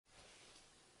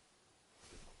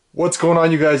What's going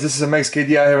on, you guys? This is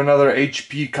MXKD. I have another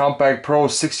HP Compaq Pro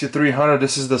 6300.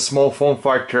 This is the small form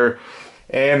factor,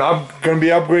 and I'm gonna be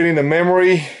upgrading the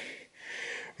memory,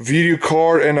 video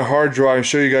card, and the hard drive and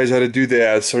show you guys how to do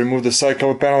that. So remove the side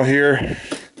cover panel here,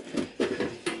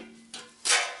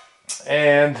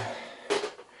 and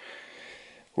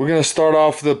we're gonna start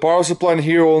off. The power supply in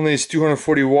here only is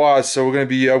 240 watts, so we're gonna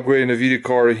be upgrading the video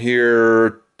card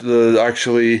here.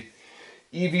 Actually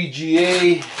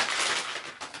EVGA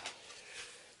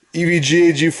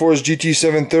GeForce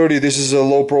GT730. This is a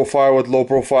low profile with low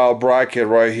profile bracket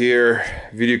right here,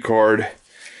 video card,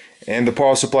 and the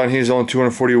power supply in here is only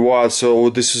 240 watts, so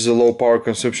this is a low power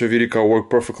consumption video card, work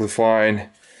perfectly fine.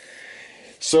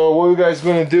 So what you guys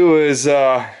gonna do is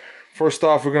first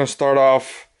off, we're gonna start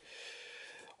off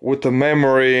with the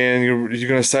memory, and you're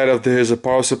gonna set up. There's a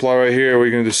power supply right here. We're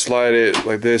gonna just slide it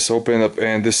like this, open up,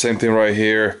 and this same thing right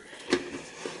here.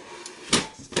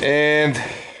 And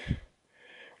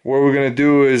what we're gonna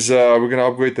do is we're gonna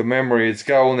upgrade the memory. It's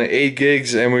got only 8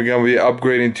 gigs, and we're gonna be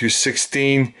upgrading to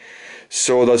 16.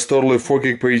 So that's totally 4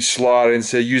 gig per each slot, and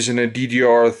so using a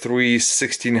DDR3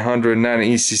 1600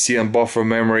 non-ECC and buffer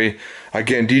memory.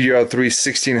 Again, DDR3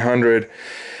 1600.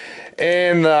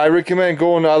 And I recommend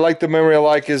going. I like the memory I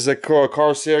like is the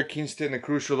Corsair, Kingston, and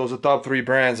Crucial. Those are top 3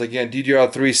 brands. Again,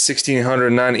 DDR3 1600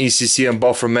 non-ECC and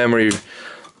buffer memory.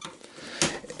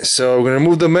 So we're gonna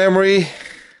remove the memory.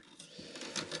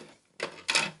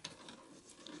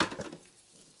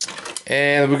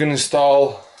 And we're going to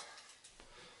install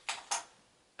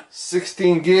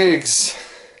 16 gigs.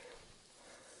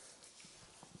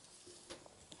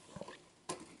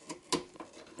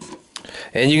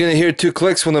 And you're going to hear 2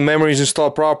 clicks when the memory is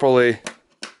installed properly.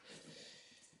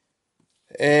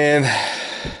 And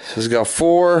so it's got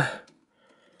 4,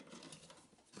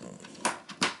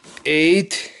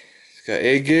 8, it's got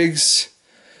 8 gigs.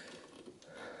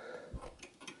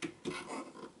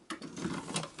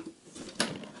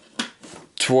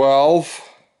 12,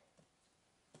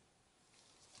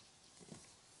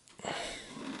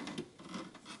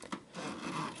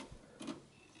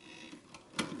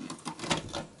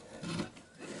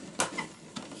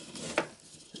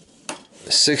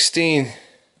 16.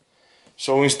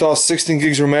 So we install 16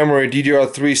 gigs of memory,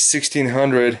 DDR3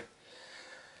 1600.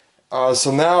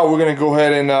 So now we're gonna go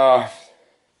ahead and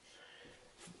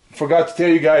forgot to tell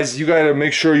you guys, you gotta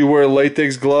make sure you wear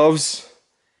latex gloves,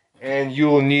 and you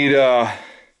will need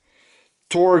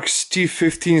Torx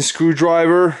T15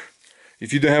 screwdriver.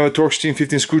 If you don't have a Torx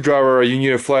T15 screwdriver, you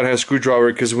need a flathead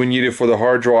screwdriver because we need it for the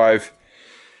hard drive.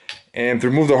 And to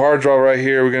remove the hard drive right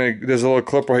here, there's a little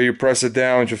clip right here. You press it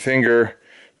down with your finger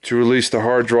to release the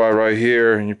hard drive right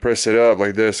here, and you press it up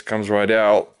like this, it comes right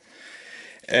out.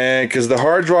 And because the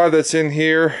hard drive that's in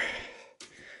here,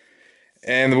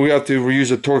 and we have to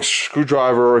use a Torx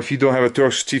screwdriver, or if you don't have a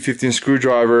Torx T15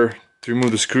 screwdriver to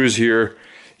remove the screws here,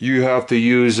 you have to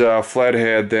use a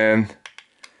flathead, then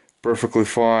perfectly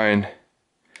fine.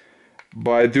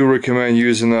 But I do recommend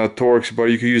using a Torx, but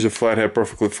you can use a flathead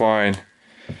perfectly fine.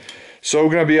 So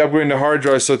we're going to be upgrading the hard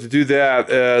drive. So to do that,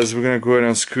 we're going to go ahead and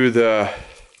unscrew got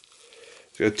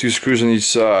 2 screws on each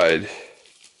side.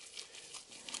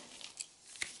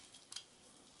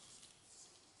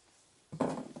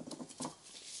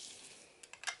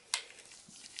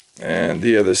 And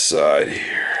the other side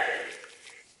here.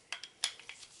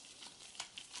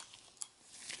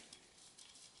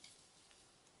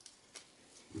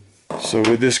 So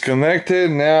we disconnected.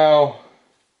 Now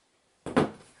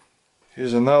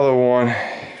here's another one,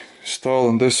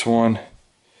 installing this one.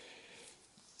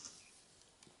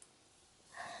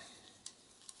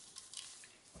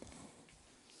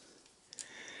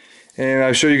 And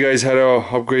I'll show you guys how to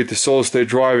upgrade the solid state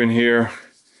drive in here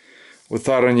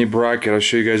without any bracket. I'll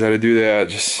show you guys how to do that.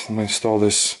 Just let me install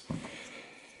this.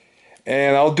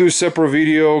 And I'll do a separate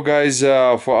video, guys,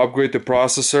 for upgrade the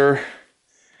processor.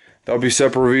 That'll be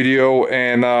separate video,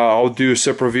 and I'll do a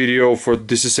separate video for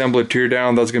disassembly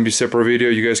teardown. That's gonna be separate video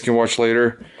you guys can watch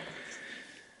later.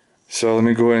 So let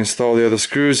me go ahead and install the other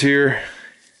screws here,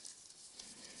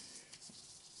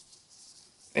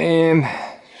 and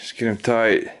just get them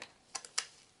tight.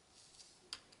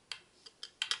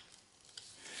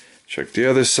 Check the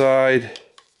other side.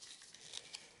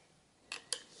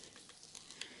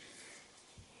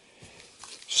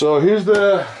 So here's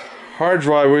the hard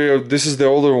drive. This is the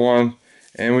older one,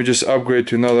 and we just upgrade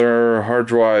to another hard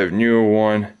drive, newer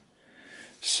one.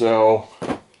 So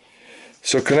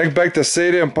connect back the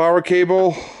SATA and power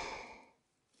cable,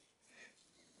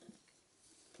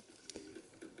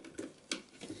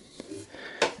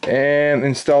 and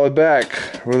install it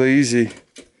back. Really easy,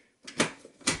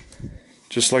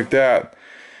 just like that.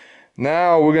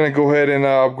 Now we're gonna go ahead and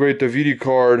upgrade the video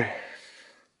card.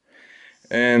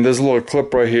 And there's a little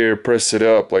clip right here. Press it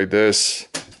up like this.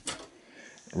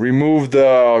 Remove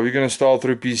the. We're gonna install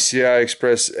through PCI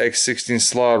Express X16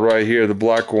 slot right here, the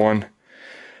black one.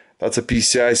 That's a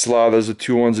PCI slot. There's the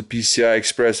two ones, the PCI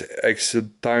Express X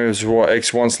times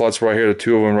X1 slots right here, the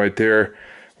two of them right there.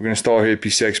 We're gonna install here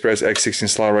PCI Express X16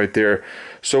 slot right there.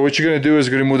 So what you're gonna do is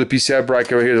you're gonna remove the PCI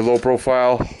bracket right here, the low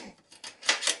profile.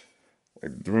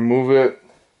 Remove it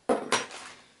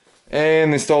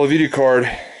and install the video card.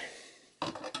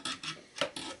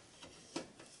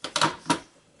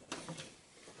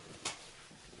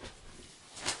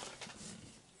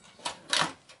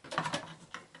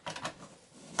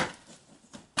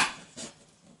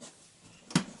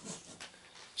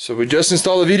 So we just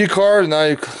installed the video card. Now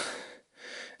you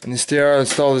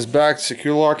install this back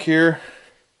secure lock here.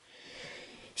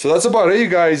 So that's about it, you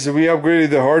guys. We upgraded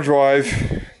the hard drive,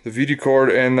 the video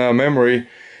card, and memory.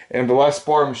 And the last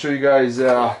part, I'm gonna show you guys.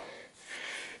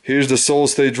 Here's the solid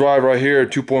state drive right here,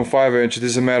 2.5 inch. It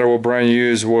doesn't matter what brand you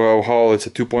use, how it's a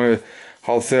 2.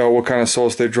 How thin, what kind of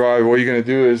solid state drive. What you're gonna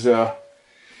do is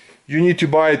you need to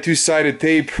buy a two-sided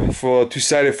tape for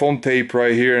two-sided foam tape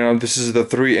right here. Now this is the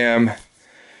 3M.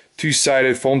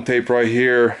 Two-sided foam tape right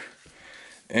here,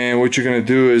 and what you're gonna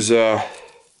do is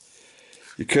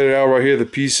you cut it out right here, the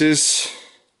pieces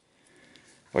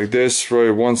like this,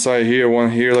 right, one side here, one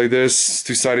here, like this,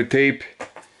 two-sided tape,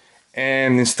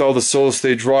 and install the solid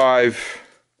state drive.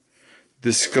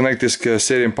 Disconnect this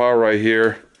cassette and power right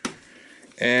here,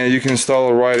 and you can install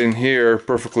it right in here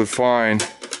perfectly fine.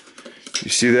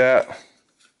 You see that?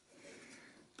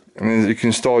 And then you can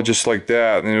install it just like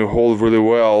that, and it'll hold really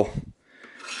well.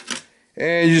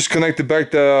 And you just connect it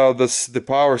back to the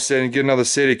power set and get another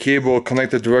SATA cable,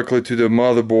 connect it directly to the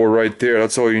motherboard right there.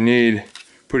 That's all you need.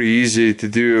 Pretty easy to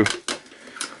do.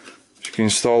 You can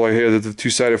install right here the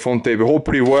two-sided foam tape. It holds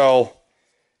pretty well,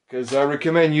 because I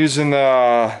recommend using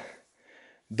the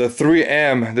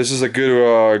 3M. This is a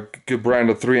good brand,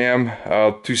 the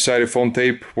 3M two-sided foam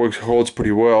tape. Holds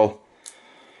pretty well.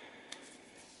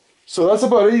 So that's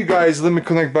about it, you guys. Let me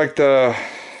connect back the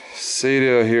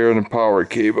SATA here and the power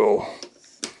cable.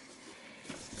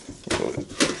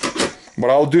 But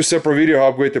I'll do a separate video how to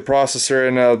upgrade the processor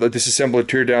and the disassembly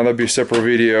teardown. That'll be a separate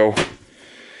video.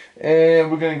 And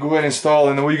we're gonna go ahead and install.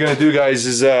 And what you're gonna do, guys,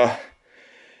 is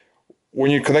when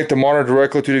you connect the monitor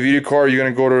directly to the video card, you're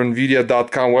gonna go to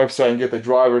nvidia.com website and get the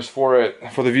drivers for it,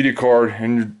 for the video card,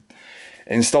 and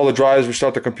install the drivers.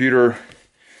 Restart the computer.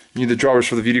 You need the drivers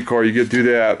for the video card. You get to do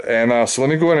that. And so let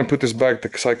me go ahead and put this back,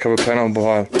 the side cover panel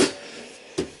behind.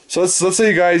 So let's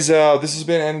say, you guys, this has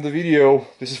been the end of the video.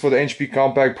 This is for the HP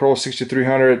Compaq Pro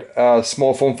 6300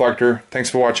 small form factor. Thanks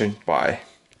for watching. Bye.